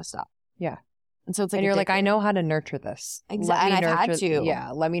like don't want to stop. Yeah. And so it's like, and you're like, I know how to nurture this. Exactly. And I've had to.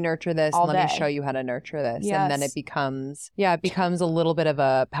 Yeah. Let me nurture this. All and let day. me show you how to nurture this. Yes. And then it becomes a little bit of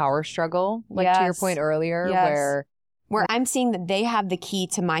a power struggle, like to your point earlier, where I'm seeing that they have the key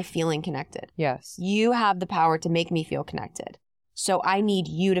to my feeling connected. Yes. You have the power to make me feel connected. So I need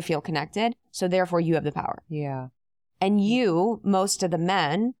you to feel connected. So therefore you have the power. Yeah. And you, most of the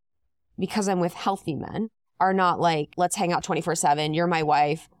men, because I'm with healthy men, are not like, let's hang out 24/7. You're my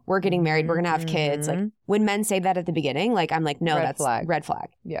wife. We're getting married. We're going to have kids. Like when men say that at the beginning, like I'm like, no, that's red flag.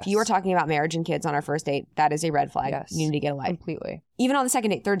 Yes. If you were talking about marriage and kids on our first date, that is a red flag. Yes. You need to get a life. Completely. Even on the second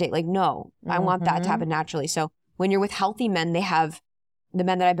date, third date, like, no, I want that to happen naturally. So when you're with healthy men, they have, the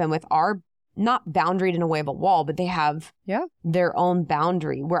men that I've been with are not boundaried in a way of a wall, but they have their own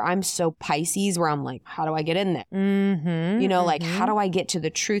boundary where I'm so Pisces where I'm like, how do I get in there? You know, like, how do I get to the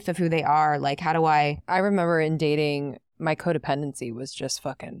truth of who they are? Like, how do I remember in dating, my codependency was just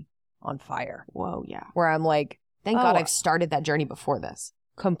fucking on fire. Whoa, yeah. Where I'm like, thank God I've started that journey before this.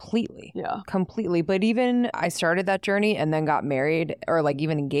 Completely. Yeah. Completely. But even I started that journey and then got married or like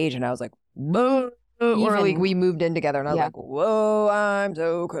even engaged and I was like, Or like Even- we moved in together and I was Yeah. like, whoa, I'm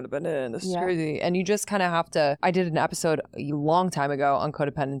so codependent. This is Yeah. crazy. And you just kind of have to. I did an episode a long time ago on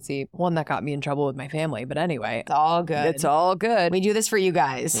codependency, one that got me in trouble with my family. But anyway, It's all good. it's all good. We do this for you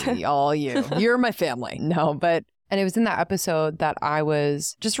guys. All you. You're my family. No, but. And it was in that episode that I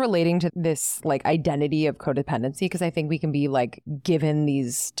was just relating to this like identity of codependency, because I think we can be like given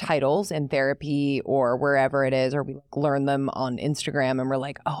these titles in therapy or wherever it is, or we like learn them on Instagram and we're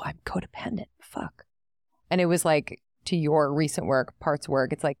like, oh, I'm codependent. Fuck. And it was like, to your recent work, parts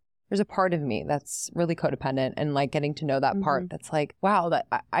work, it's like, there's a part of me that's really codependent, and like getting to know that part that's like, wow, that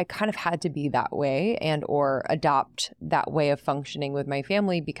I kind of had to be that way and or adopt that way of functioning with my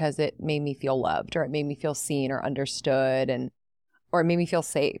family because it made me feel loved, or it made me feel seen or understood, and or it made me feel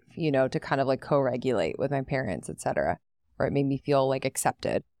safe, you know, to kind of like co-regulate with my parents, etc. Or it made me feel like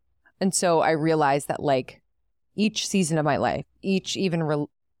accepted. And so I realized that like each season of my life, each even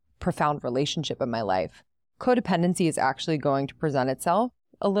profound relationship in my life, codependency is actually going to present itself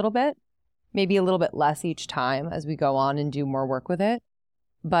a little bit, maybe a little bit less each time as we go on and do more work with it.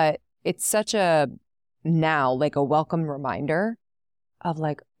 But it's such a now like a welcome reminder of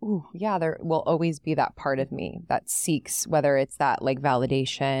like, ooh, yeah, there will always be that part of me that seeks, whether it's that like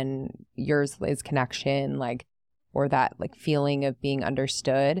validation, yours is connection, like, or that like feeling of being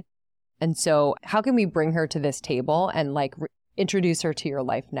understood. And so how can we bring her to this table and like introduce her to your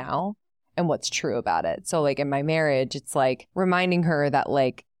life now and what's true about it? So like in my marriage, it's like reminding her that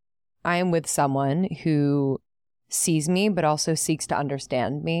like I am with someone who sees me, but also seeks to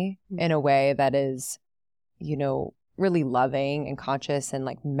understand me in a way that is, you know, really loving and conscious and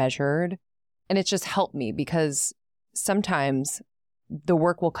like measured. And it's just helped me because sometimes the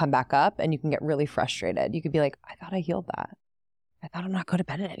work will come back up and you can get really frustrated. You could be like, I thought I healed that. I thought I'm not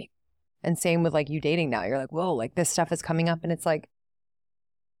codependent anymore. And same with like you dating now. You're like, whoa, like this stuff is coming up. And it's like,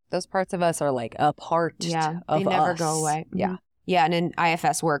 those parts of us are like a part of they never us. go away. Yeah. Yeah. And in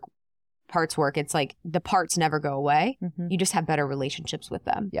IFS work, parts work, it's like the parts never go away. You just have better relationships with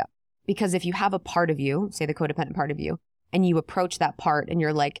them. Yeah. Because if you have a part of you, say the codependent part of you, and you approach that part and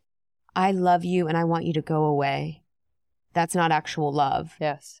you're like, I love you and I want you to go away. That's not actual love.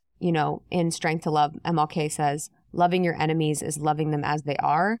 Yes. You know, in Strength to Love, MLK says, loving your enemies is loving them as they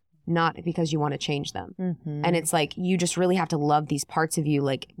are, not because you want to change them. And it's like, you just really have to love these parts of you,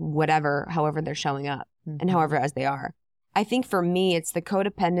 like whatever, however they're showing up and however as they are. I think for me, it's the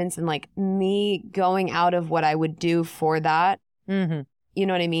codependence and like me going out of what I would do for that. You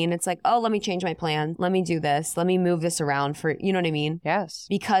know what I mean? It's like, oh, let me change my plan. Let me do this. Let me move this around for, you know what I mean? Yes.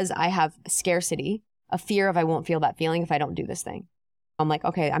 Because I have scarcity, a fear of I won't feel that feeling if I don't do this thing. I'm like,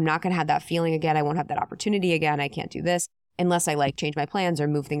 okay, I'm not going to have that feeling again. I won't have that opportunity again. I can't do this unless I like change my plans or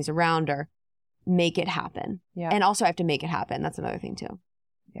move things around or make it happen. Yeah. And also I have to make it happen. That's another thing too.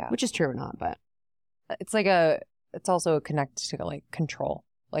 Yeah. Which is true or not, but It's like it's also connected to like control.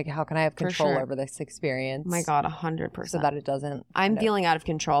 Like, how can I have For control sure. over this experience? oh my God, 100%. So that it doesn't. I'm kind of- feeling out of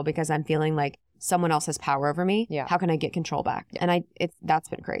control because I'm feeling like someone else has power over me. Yeah. How can I get control back? Yeah. And that's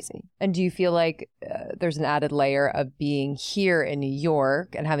been crazy. And do you feel like there's an added layer of being here in New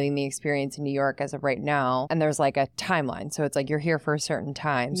York and having the experience in New York as of right now? And there's like a timeline. So it's like you're here for a certain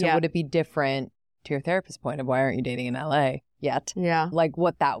time. So Yeah. would it be different to your therapist's point of why aren't you dating in LA yet? Yeah. Like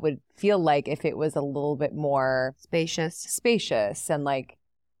what that would feel like if it was a little bit more spacious and like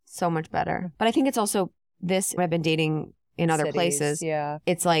So much better. But I think it's also this, I've been dating in other cities. places. Yeah.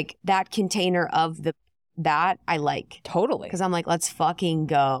 It's like that container of that I like. Totally. Because I'm like, let's fucking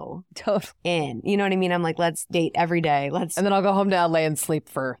go Totally. in. You know what I mean? I'm like, let's date every day. Let's. And then I'll go home to LA and sleep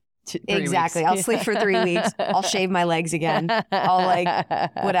for 3 Exactly. weeks. I'll sleep for 3 weeks. I'll shave my legs again. I'll like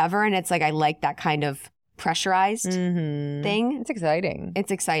whatever. And it's like, I like that kind of pressurized thing. It's exciting.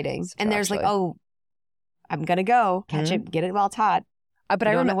 It's exciting. It's And there's like, actually. oh, I'm going to go catch it, get it while it's hot. But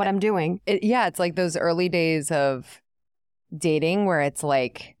I I don't know remember what I'm doing. it's like those early days of dating where it's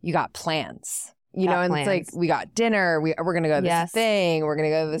like you got plans. You Got know, and plans. it's like we got dinner, we're going to go to this Yes. thing, we're going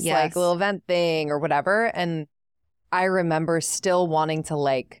to go to this like Yes. little event thing or whatever. And I remember still wanting to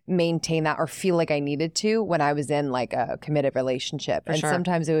like maintain that or feel like I needed to when I was in like a committed relationship. For And sure.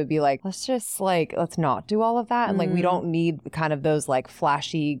 sometimes it would be like, let's not do all of that. And like, we don't need kind of those like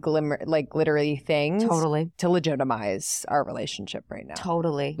flashy glittery things Totally. to legitimize our relationship right now.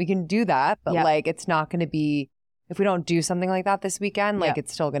 Totally. We can do that, but Yep. like, it's not going to be, if we don't do something like that this weekend, like Yep.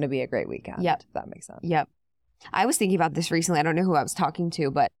 it's still going to be a great weekend. Yep. If that makes sense. Yep. I was thinking about this recently. I don't know who I was talking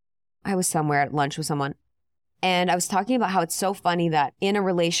to, but I was somewhere at lunch with someone. And I was talking about how it's so funny that in a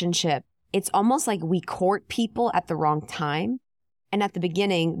relationship, it's almost like we court people at the wrong time. And at the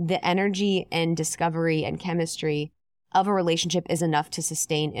beginning, the energy and discovery and chemistry of a relationship is enough to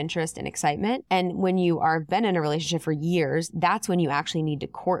sustain interest and excitement. And when you are been in a relationship for years, that's when you actually need to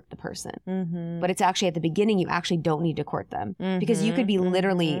court the person. Mm-hmm. But it's actually at the beginning, you actually don't need to court them because you could be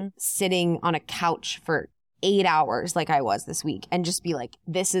literally sitting on a couch for 8 hours like I was this week and just be like,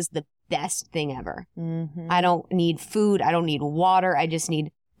 this is the best thing ever. I don't need food. I don't need water. I just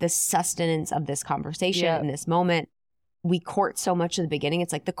need the sustenance of this conversation in this moment. We court so much at the beginning.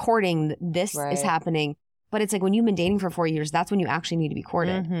 It's like the courting, this is happening. But it's like when you've been dating for 4 years, that's when you actually need to be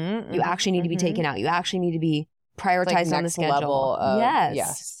courted. You actually need to be taken out. You actually need to be prioritized on the schedule.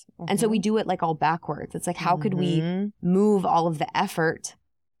 Yes. And so we do it like all backwards. It's like, how could we move all of the effort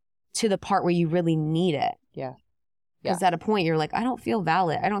to the part where you really need it? Yeah. Because at a point you're like, I don't feel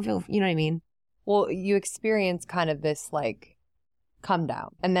valid. I don't feel, you know what I mean? Well, you experience kind of this like come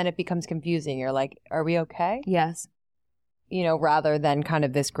down and then it becomes confusing. You're like, are we okay? Yes. You know, rather than kind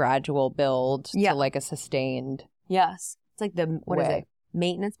of this gradual build to like a sustained. Yes. It's like the, what is it?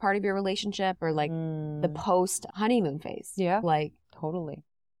 Maintenance part of your relationship or like the post honeymoon phase. Yeah. Like. Totally.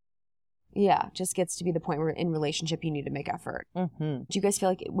 Yeah. Just gets to be the point where in relationship you need to make effort. Do you guys feel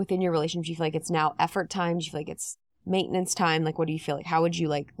like within your relationship, do you feel like it's now effort time? Do you feel like it's maintenance time? Like, what do you feel like? How would you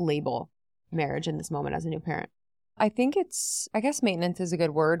like label marriage in this moment as a new parent? I think it's, I guess maintenance is a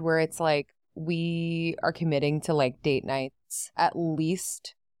good word where it's like, we are committing to like date nights at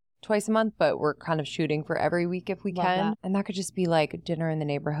least twice a month, but we're kind of shooting for every week if we can. That. And that could just be like dinner in the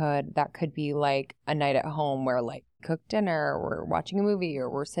neighborhood. That could be like a night at home where like cook dinner, or we're watching a movie, or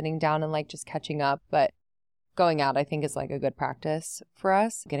we're sitting down and like just catching up. But going out, I think, is like a good practice for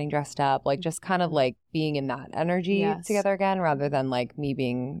us. Getting dressed up, like just kind of like being in that energy together again, rather than like me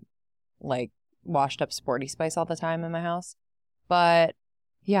being like washed up Sporty Spice all the time in my house. But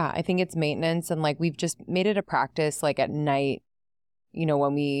yeah, I think it's maintenance. And like we've just made it a practice like at night, you know,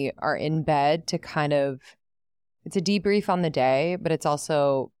 when we are in bed to kind of, it's a debrief on the day, but it's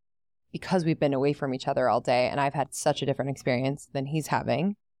also because we've been away from each other all day and I've had such a different experience than he's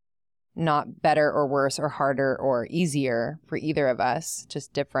having. Not better or worse or harder or easier for either of us,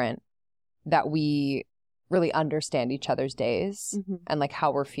 just different, that we really understand each other's days and like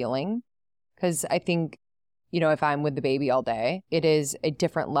how we're feeling. Because I think, you know, if I'm with the baby all day, it is a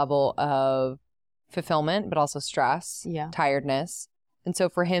different level of fulfillment, but also stress, tiredness. And so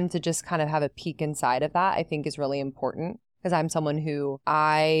for him to just kind of have a peek inside of that, I think is really important. Because I'm someone who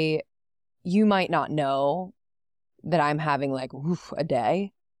you might not know that I'm having like a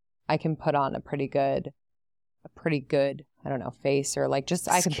day. I can put on a pretty good, I don't know, face or like just,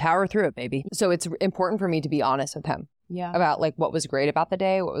 I can power through it, baby. So it's important for me to be honest with him about like what was great about the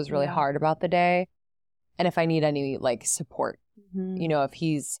day, what was really hard about the day. And if I need any like support, you know, if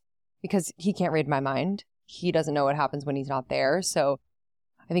because he can't read my mind, he doesn't know what happens when he's not there. So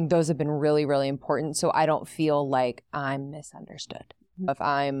I think those have been really, really important. So I don't feel like I'm misunderstood if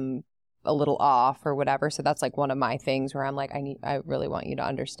I'm a little off or whatever. So that's like one of my things where I'm like, I really want you to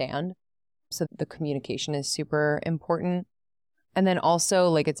understand. So the communication is super important. And then also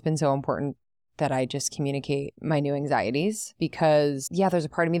like, it's been so important that I just communicate my new anxieties because there's a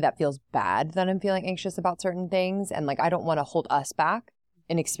part of me that feels bad that I'm feeling anxious about certain things. And like, I don't want to hold us back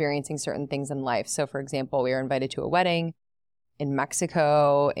in experiencing certain things in life. So for example, we were invited to a wedding in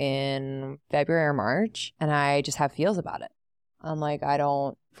Mexico in February or March, and I just have feels about it. I'm like,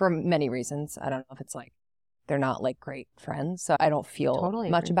 for many reasons, I don't know if it's like, they're not like great friends. So I don't feel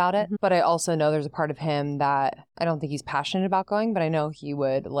much about it. But I also know there's a part of him that I don't think he's passionate about going, but I know he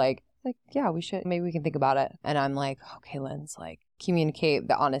would like, yeah, we should, maybe we can think about it. And I'm like, okay, Linz, like communicate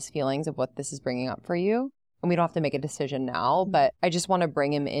the honest feelings of what this is bringing up for you. And we don't have to make a decision now, but I just want to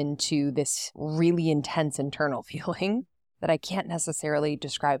bring him into this really intense internal feeling that I can't necessarily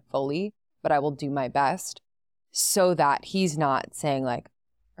describe fully, but I will do my best so that he's not saying like,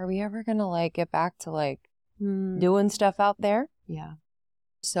 are we ever going to like get back to like doing stuff out there? Yeah.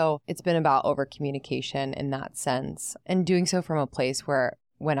 So it's been about over communication in that sense and doing so from a place where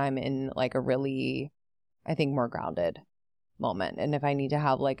when I'm in like a really, I think more grounded moment. And if I need to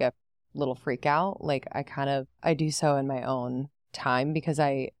have like a little freak out, like I do so in my own time because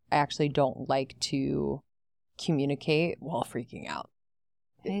I actually don't like to communicate while freaking out.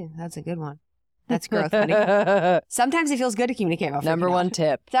 Hey, that's a good one. That's growth, honey. Sometimes it feels good to communicate while freaking Number one out.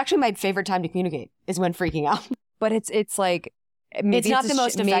 tip. It's actually my favorite time to communicate is when freaking out. But it's like, maybe it's not the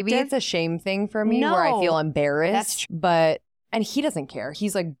most effective. Maybe it's a shame thing for me where I feel embarrassed. That's true. But, and he doesn't care.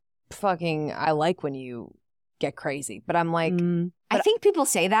 He's like, fucking, I like when you get crazy. But I'm like, I think people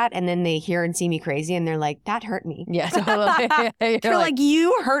say that and then they hear and see me crazy and they're like, that hurt me. Yeah, totally. They're like,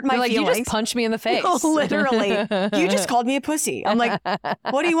 you hurt my feelings. You just punched me in the face. Literally. You just called me a pussy. I'm like,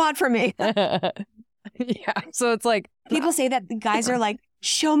 what do you want from me? Yeah. So it's like, People say that the guys are like,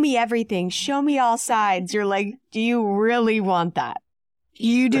 show me everything. Show me all sides. You're like, do you really want that?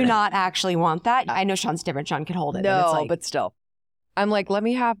 You do not actually want that. I know Sean's different. Sean can hold it. no, but it's like, but still. I'm like, let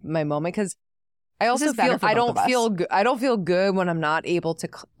me have my moment because I also is better feel for I both don't of us. feel good. I don't feel good when I'm not able to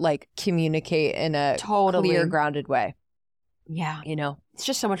like communicate in a Totally. clear, grounded way. yeah, You know, it's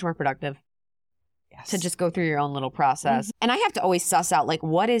just so much more productive yes. to just go through your own little process. And I have to always suss out like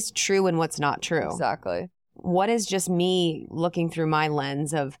what is true and what's not true. Exactly. What is just me looking through my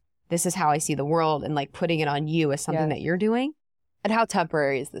lens of this is how I see the world and like putting it on you as something Yes. that you're doing. And how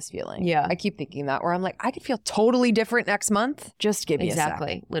temporary is this feeling? Yeah. I keep thinking that where I'm like, I could feel totally different next month. Just give me a sec.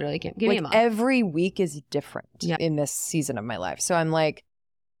 Exactly. Literally, give me a Like month. every week is different Yeah. in this season of my life. So I'm like,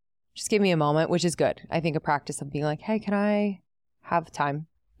 just give me a moment, which is good. I think a practice of being like, hey, can I have time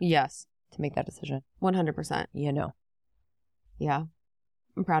Yes, to make that decision? 100%. You know. Yeah,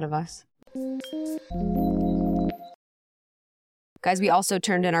 I'm proud of us. Guys, we also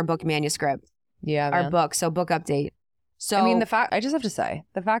turned in our book manuscript, Yeah, our man. book. So book update. So I mean, I just have to say,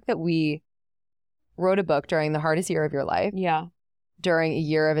 the fact that we wrote a book during the hardest year of your life, yeah, during a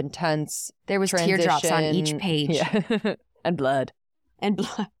year of intense there was teardrops on each transition. page Yeah. And blood. and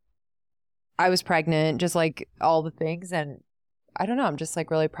blood. I was pregnant, just like all the things. And I don't know, I'm just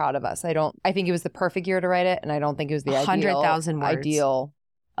like really proud of us. I think it was the perfect year to write it. And I don't think it was the 100,000 words. ideal.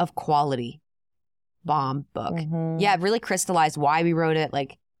 Of quality bomb book. Mhm. Yeah, it really crystallized why we wrote it.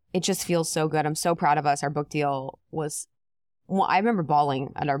 Like, it just feels so good. I'm so proud of us. Our book deal was, well, I remember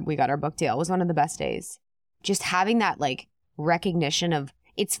bawling we got our book deal. It was one of the best days. Just having that like recognition of,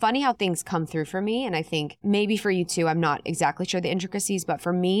 it's funny how things come through for me. And I think maybe for you too, I'm not exactly sure the intricacies, but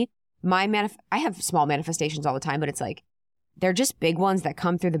for me, I have small manifestations all the time, but it's like, they're just big ones that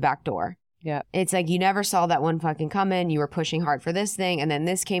come through the back door. Yeah. It's like you never saw that one fucking coming. You were pushing hard for this thing, and then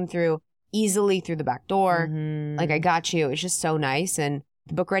this came through easily through the back door. Mhm. Like, I got you. It's just so nice. And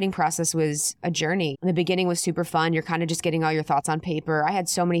the book writing process was a journey. The beginning was super fun. You're kind of just getting all your thoughts on paper. I had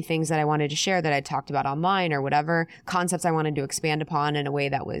so many things that I wanted to share that I talked about online or whatever, concepts I wanted to expand upon in a way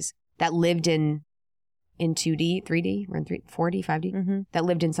that lived in 2D, 3D, we're in 4D, 5D, Mhm. that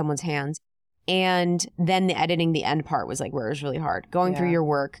lived in someone's hands. And then the editing, the end part was like where it was really hard. Going through Yeah. your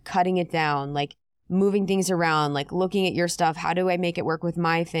work, cutting it down, like moving things around, like looking at your stuff. How do I make it work with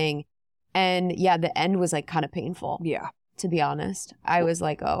my thing? And yeah, the end was like kind of painful, Yeah. to be honest. I was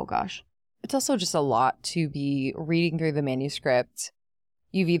like, oh gosh. It's also just a lot to be reading through the manuscript.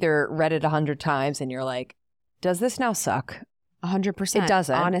 You've either read it 100 times and you're like, does this now suck? 100%. It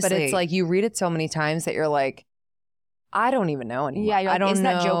doesn't. honestly. But it's like you read it so many times that you're like, I don't even know anymore. yeah, you're I like, don't is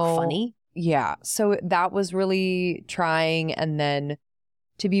know. that joke funny? Yeah. So that was really trying. And then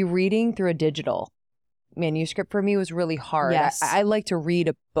to be reading through a digital manuscript for me was really hard. Yes. I like to read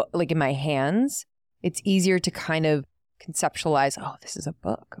a book like in my hands. It's easier to kind of conceptualize, oh, this is a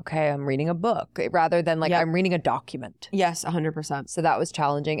book. Okay, I'm reading a book rather than like Yep. I'm reading a document. Yes, 100%. So that was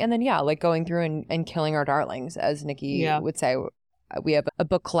challenging. And then, yeah, like going through and killing our darlings, as Nikki Yeah. would say. We have a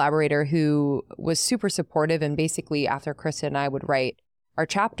book collaborator who was super supportive. And basically, after Krista and I would write our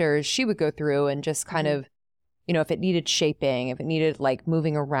chapters, she would go through and just kind of, you know, if it needed shaping, if it needed like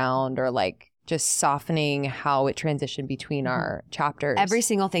moving around or like just softening how it transitioned between our chapters. Every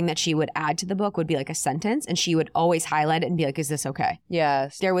single thing that she would add to the book would be like a sentence, and she would always highlight it and be like, is this okay?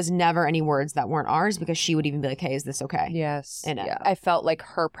 Yes. There was never any words that weren't ours because she would even be like, hey, is this okay? Yes. In it. Yeah. I felt like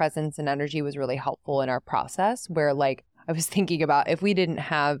her presence and energy was really helpful in our process where like I was thinking about if we didn't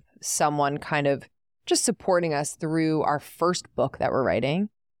have someone kind of just supporting us through our first book that we're writing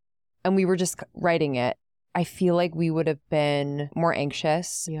and we were just writing it, I feel like we would have been more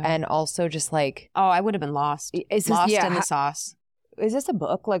anxious and also just like, Oh, I would have been lost. is this, Lost in the sauce. is this a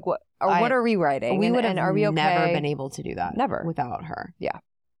book? Like what, or what are we writing? We And- would have and are we okay? never been able to do that. Never. Without her. Yeah.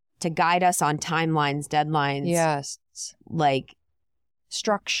 To guide us on timelines, deadlines. Yes. Like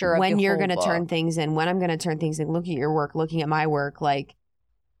Structure of when the you're whole going to turn book. things in, when I'm going to turn things in, look at your work, looking at my work. Like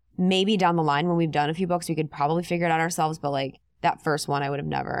maybe down the line when we've done a few books, we could probably figure it out ourselves. But like that first one, I would have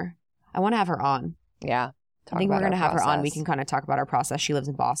never. I want to have her on. Yeah. I think we're going to have her on. We process. can kind of talk about our process. She lives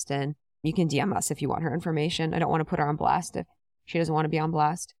in Boston. You can DM us if you want her information. I don't want to put her on blast if she doesn't want to be on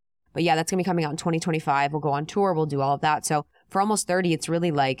blast. But yeah, that's going to be coming out in 2025. We'll go on tour. We'll do all of that. So for almost 30, it's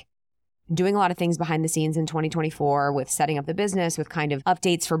really like doing a lot of things behind the scenes in 2024 with setting up the business, with kind of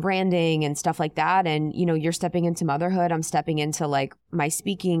updates for branding and stuff like that. And, you know, you're stepping into motherhood. I'm stepping into like my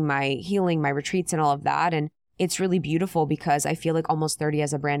speaking, my healing, my retreats and all of that. And it's really beautiful because I feel like almost 30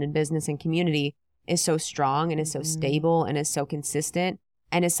 as a branded business and community is so strong and is so stable and is so consistent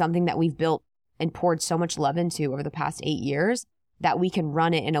and is something that we've built and poured so much love into over the past 8 years that we can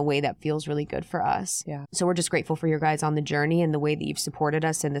run it in a way that feels really good for us. Yeah. So we're just grateful for you guys on the journey and the way that you've supported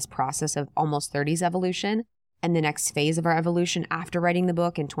us in this process of almost 30's evolution and the next phase of our evolution after writing the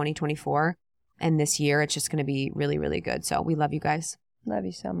book in 2024. And this year, it's just going to be really, really good. So we love you guys. Love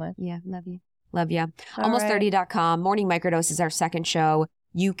you so much. Yeah, love you. Love ya. All right. Almost30.com. Morning Microdose is our second show.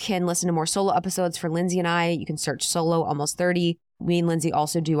 You can listen to more solo episodes for Lindsay and I. You can search solo Almost 30. We and Lindsay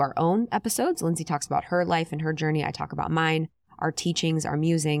also do our own episodes. Lindsay talks about her life and her journey. I talk about mine, our teachings, our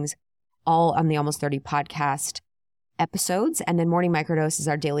musings, all on the Almost 30 podcast episodes. And then Morning Microdose is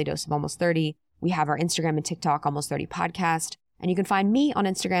our daily dose of Almost 30. We have our Instagram and TikTok, Almost 30 podcast. And you can find me on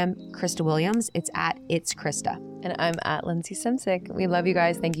Instagram, Krista Williams. It's at It's Krista. And I'm at Lindsay Simsick. We love you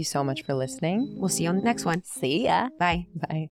guys. Thank you so much for listening. We'll see you on the next one. See ya. Bye. Bye.